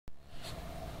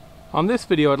On this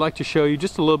video, I'd like to show you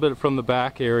just a little bit from the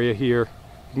back area here.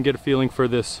 You can get a feeling for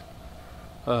this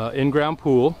in-ground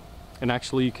pool, and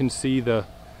actually you can see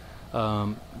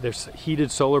there's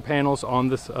heated solar panels on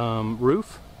this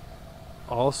roof.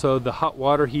 Also the hot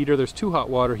water heater, there's two hot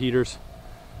water heaters,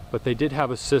 but they did have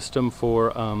a system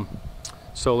for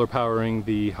solar powering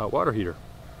the hot water heater.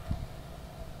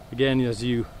 Again, as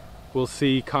you will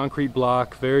see, concrete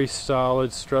block, very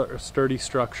solid, sturdy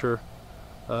structure.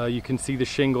 You can see the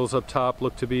shingles up top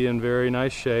look to be in very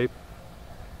nice shape.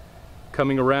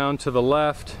 Coming around to the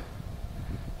left,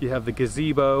 you have the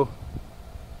gazebo.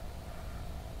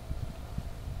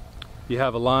 You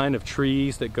have a line of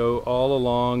trees that go all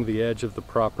along the edge of the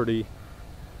property.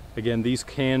 Again, these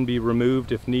can be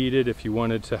removed if needed. If you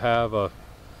wanted to have a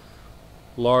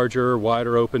larger,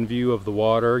 wider open view of the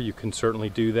water, you can certainly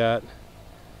do that.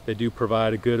 They do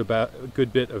provide a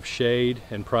good bit of shade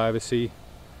and privacy.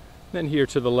 Then here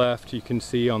to the left, you can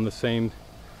see on the same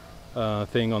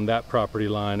thing on that property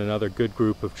line, another good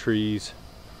group of trees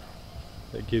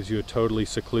that gives you a totally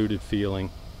secluded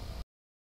feeling.